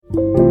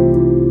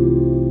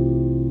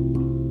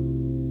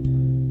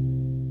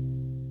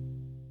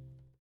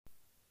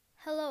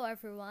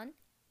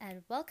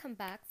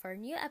for a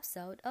new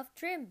episode of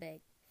Dream Big,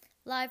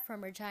 live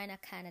from Regina,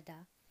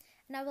 Canada.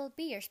 And I will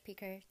be your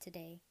speaker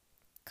today.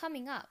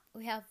 Coming up,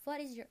 we have what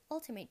is your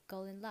ultimate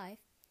goal in life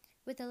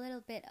with a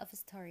little bit of a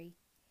story.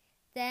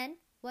 Then,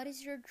 what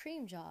is your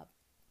dream job?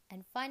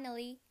 And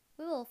finally,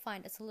 we will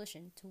find a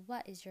solution to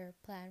what is your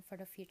plan for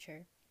the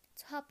future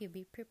to help you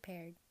be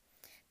prepared.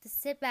 To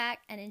sit back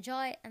and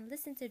enjoy and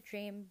listen to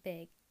Dream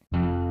Big.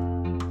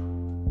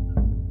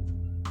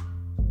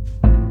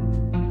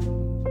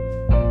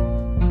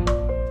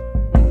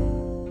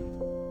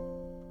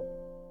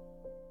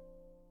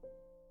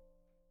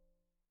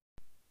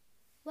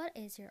 What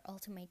is your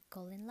ultimate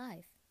goal in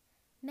life?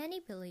 Many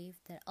believe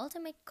that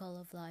ultimate goal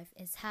of life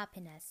is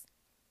happiness,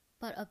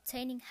 but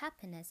obtaining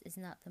happiness is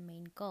not the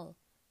main goal,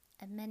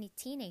 and many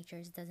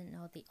teenagers doesn't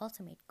know the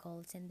ultimate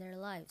goals in their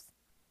lives.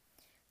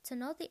 To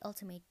know the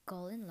ultimate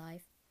goal in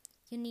life,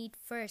 you need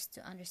first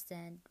to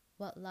understand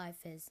what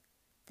life is,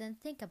 then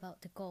think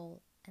about the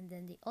goal, and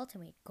then the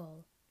ultimate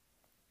goal.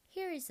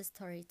 Here is a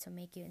story to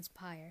make you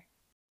inspire.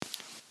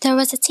 There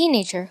was a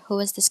teenager who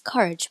was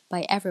discouraged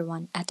by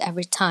everyone at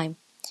every time.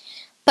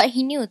 But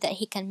he knew that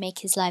he can make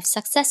his life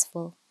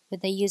successful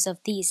with the use of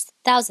these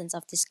thousands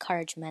of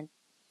discouragement.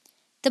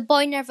 The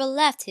boy never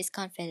left his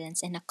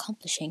confidence in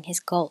accomplishing his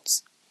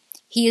goals.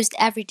 He used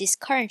every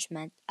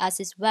discouragement as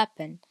his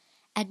weapon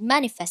and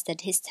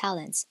manifested his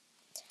talents.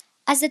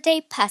 As the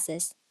day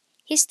passes,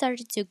 he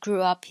started to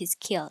grow up his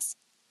skills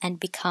and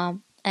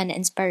become an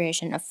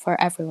inspiration for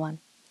everyone.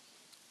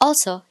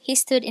 Also, he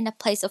stood in a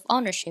place of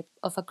ownership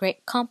of a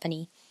great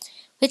company,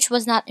 which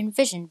was not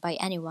envisioned by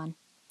anyone.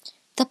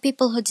 The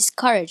people who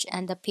discouraged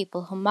and the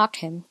people who mocked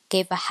him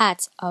gave a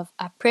hat of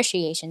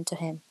appreciation to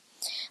him,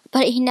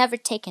 but he never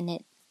taken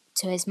it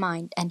to his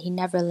mind and he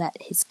never let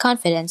his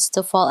confidence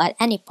to fall at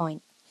any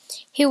point.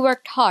 He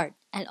worked hard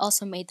and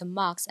also made the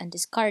mocks and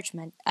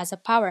discouragement as a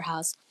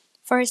powerhouse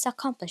for his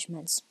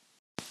accomplishments.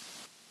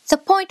 The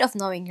point of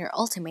knowing your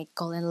ultimate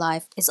goal in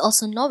life is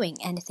also knowing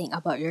anything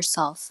about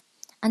yourself,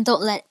 and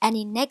don't let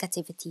any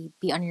negativity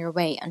be on your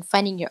way on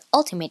finding your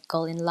ultimate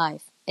goal in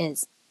life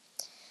is.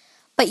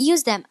 But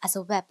use them as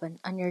a weapon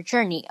on your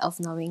journey of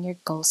knowing your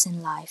goals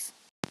in life.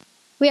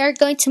 We are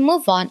going to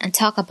move on and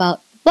talk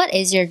about what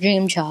is your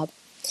dream job.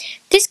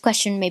 This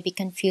question may be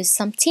confused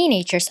some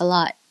teenagers a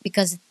lot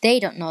because they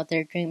don't know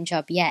their dream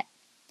job yet.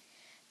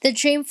 The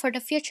dream for the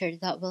future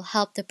that will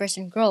help the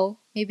person grow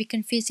may be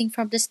confusing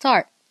from the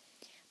start.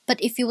 But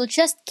if you will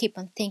just keep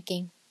on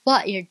thinking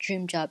what your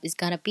dream job is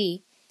gonna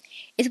be,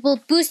 it will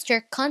boost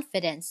your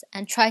confidence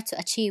and try to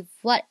achieve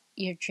what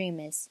your dream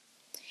is.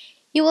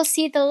 You will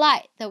see the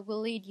light that will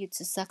lead you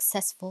to a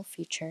successful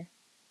future.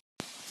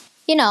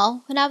 When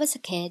I was a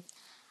kid,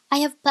 I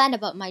have planned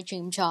about my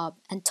dream job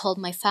and told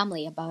my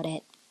family about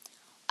it.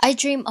 I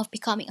dream of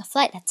becoming a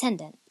flight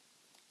attendant.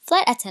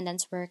 Flight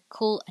attendants were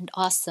cool and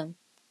awesome.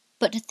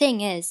 But the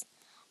thing is,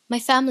 my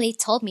family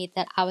told me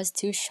that I was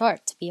too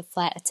short to be a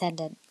flight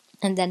attendant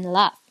and then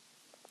laughed.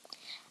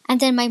 And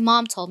then my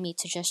mom told me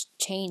to just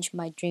change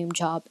my dream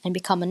job and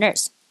become a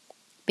nurse,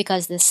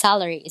 because the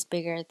salary is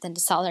bigger than the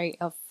salary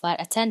of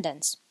flight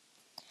attendants.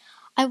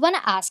 I want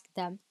to ask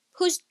them,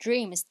 whose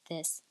dream is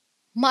this?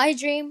 My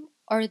dream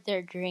or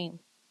their dream?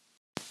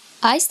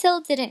 I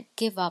still didn't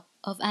give up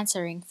of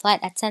answering flight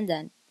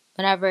attendant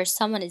whenever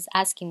someone is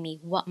asking me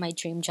what my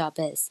dream job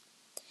is.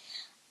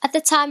 At the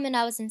time when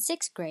I was in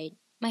 6th grade,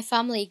 my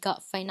family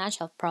got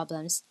financial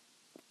problems.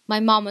 My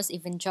mom was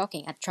even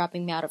joking at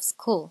dropping me out of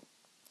school.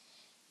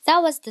 That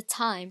was the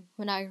time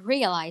when I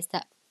realized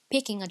that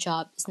picking a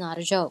job is not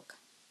a joke.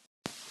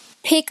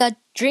 Pick a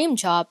dream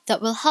job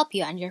that will help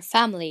you and your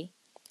family.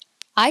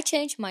 I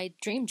changed my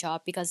dream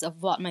job because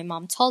of what my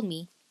mom told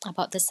me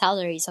about the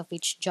salaries of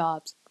each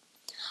job.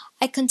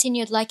 I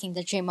continued liking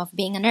the dream of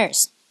being a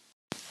nurse.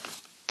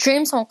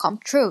 Dreams won't come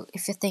true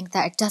if you think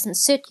that it doesn't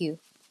suit you.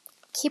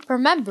 Keep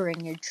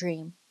remembering your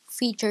dream,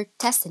 feed your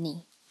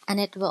destiny,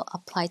 and it will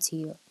apply to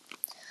you.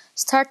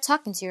 Start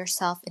talking to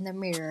yourself in the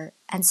mirror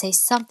and say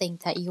something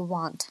that you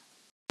want.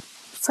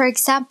 For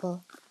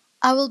example,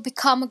 I will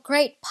become a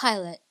great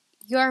pilot.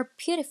 You are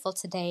beautiful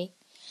today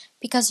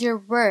because your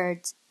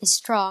word is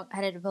strong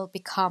and it will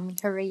become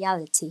your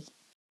reality.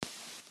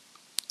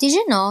 Did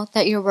you know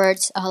that your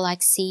words are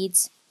like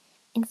seeds?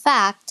 In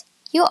fact,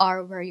 you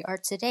are where you are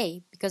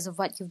today because of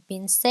what you've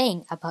been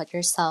saying about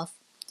yourself.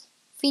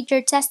 Feed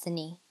your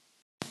destiny.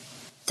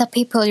 The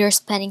people you're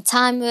spending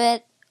time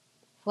with,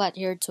 what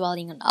you're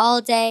dwelling on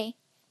all day,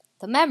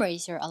 the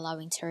memories you're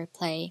allowing to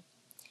replay.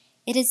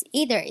 It is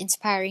either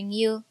inspiring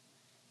you,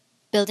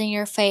 building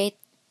your faith,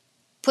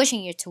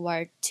 pushing you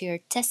toward to your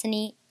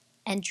destiny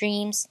and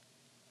dreams,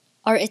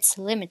 or it's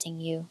limiting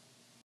you.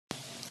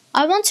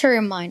 I want to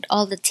remind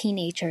all the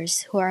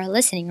teenagers who are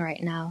listening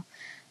right now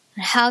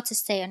on how to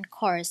stay on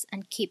course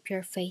and keep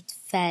your faith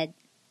fed.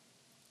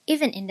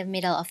 Even in the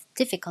middle of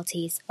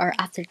difficulties or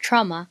after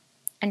trauma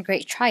and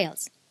great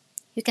trials,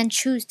 you can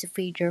choose to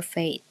feed your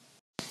faith.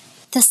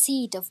 The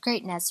seed of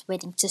greatness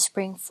waiting to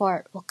spring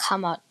forth will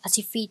come out as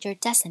you feed your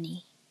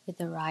destiny with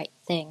the right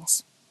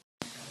things.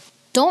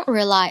 Don't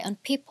rely on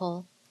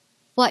people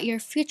what your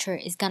future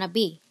is gonna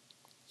be.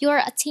 You are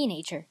a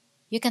teenager.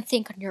 You can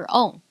think on your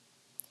own.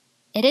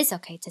 It is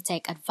okay to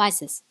take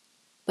advices,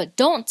 but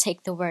don't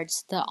take the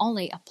words that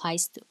only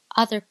applies to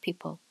other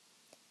people.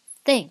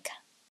 Think.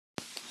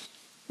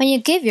 When you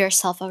give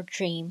yourself a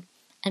dream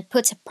and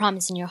put a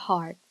promise in your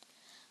heart,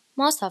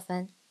 most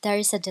often there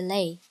is a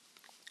delay.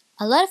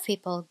 A lot of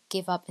people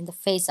give up in the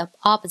face of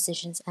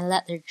oppositions and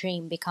let their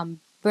dream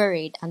become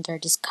buried under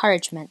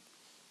discouragement,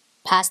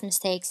 past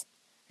mistakes,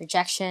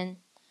 rejection,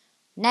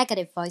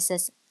 negative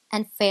voices,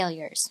 and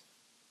failures.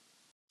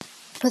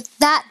 But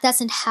that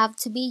doesn't have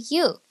to be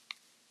you.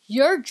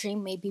 Your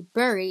dream may be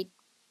buried,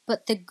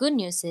 but the good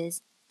news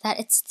is that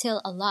it's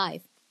still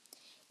alive.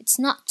 It's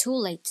not too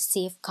late to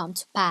see it come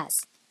to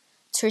pass.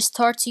 To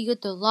restore to you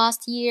the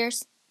lost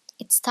years,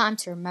 it's time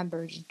to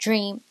remember your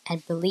dream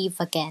and believe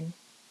again.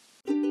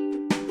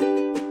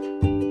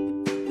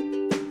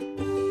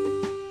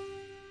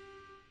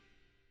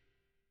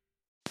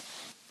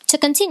 To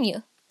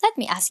continue, let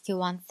me ask you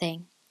one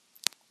thing.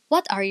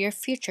 What are your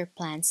future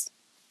plans?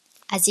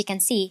 As you can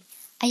see,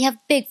 I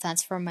have big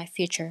plans for my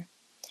future.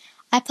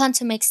 I plan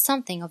to make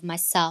something of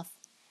myself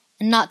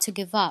and not to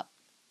give up.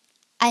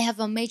 I have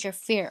a major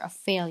fear of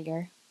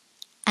failure,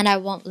 and I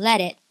won't let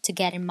it to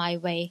get in my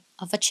way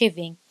of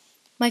achieving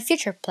my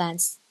future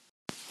plans.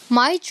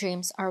 My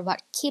dreams are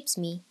what keeps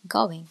me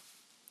going.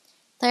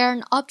 They are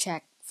an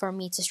object for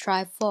me to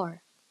strive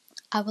for.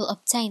 I will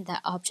obtain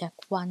that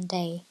object one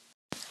day.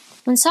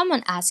 When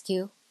someone asks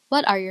you,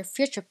 what are your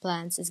future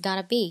plans is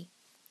gonna be?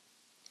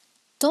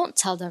 Don't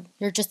tell them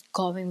you're just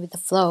going with the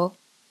flow,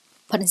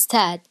 but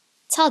instead,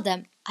 tell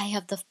them I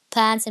have the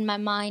plans in my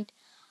mind,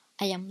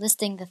 I am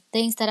listing the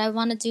things that I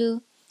want to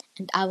do,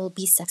 and I will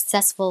be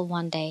successful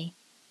one day.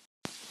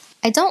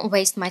 I don't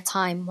waste my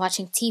time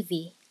watching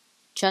TV,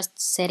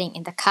 just sitting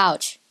in the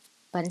couch,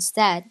 but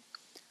instead,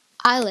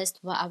 I list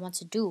what I want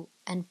to do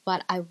and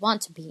what I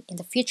want to be in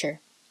the future.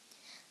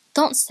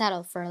 Don't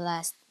settle for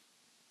less.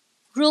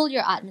 Rule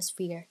your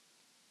atmosphere.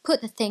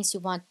 Put the things you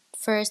want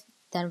first,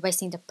 then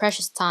wasting the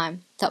precious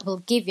time that will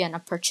give you an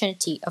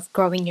opportunity of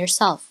growing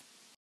yourself.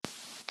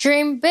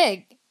 Dream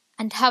big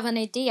and have an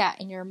idea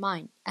in your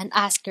mind and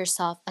ask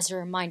yourself as a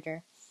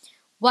reminder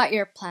what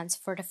your plans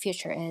for the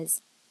future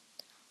is.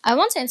 I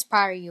want to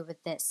inspire you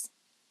with this.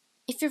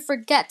 If you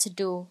forget to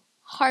do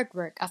hard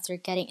work after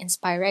getting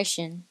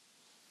inspiration,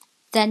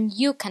 then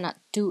you cannot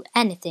do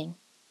anything.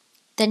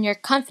 Then your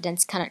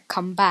confidence cannot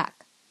come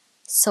back.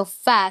 So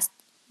fast,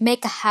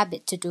 make a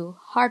habit to do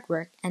hard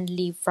work and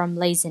leave from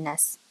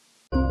laziness.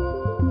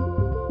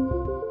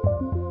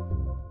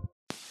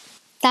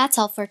 That's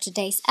all for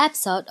today's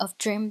episode of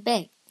Dream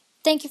Big.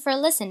 Thank you for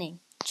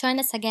listening. Join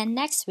us again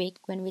next week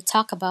when we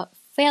talk about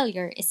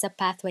failure is a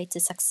pathway to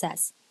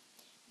success.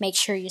 Make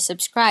sure you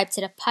subscribe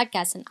to the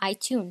podcast on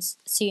iTunes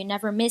so you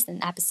never miss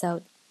an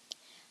episode.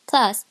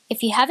 Plus,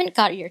 if you haven't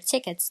got your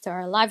tickets to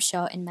our live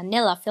show in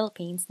Manila,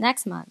 Philippines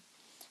next month,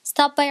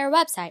 stop by our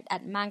website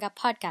at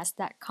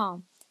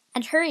mangapodcast.com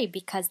and hurry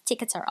because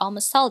tickets are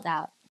almost sold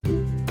out.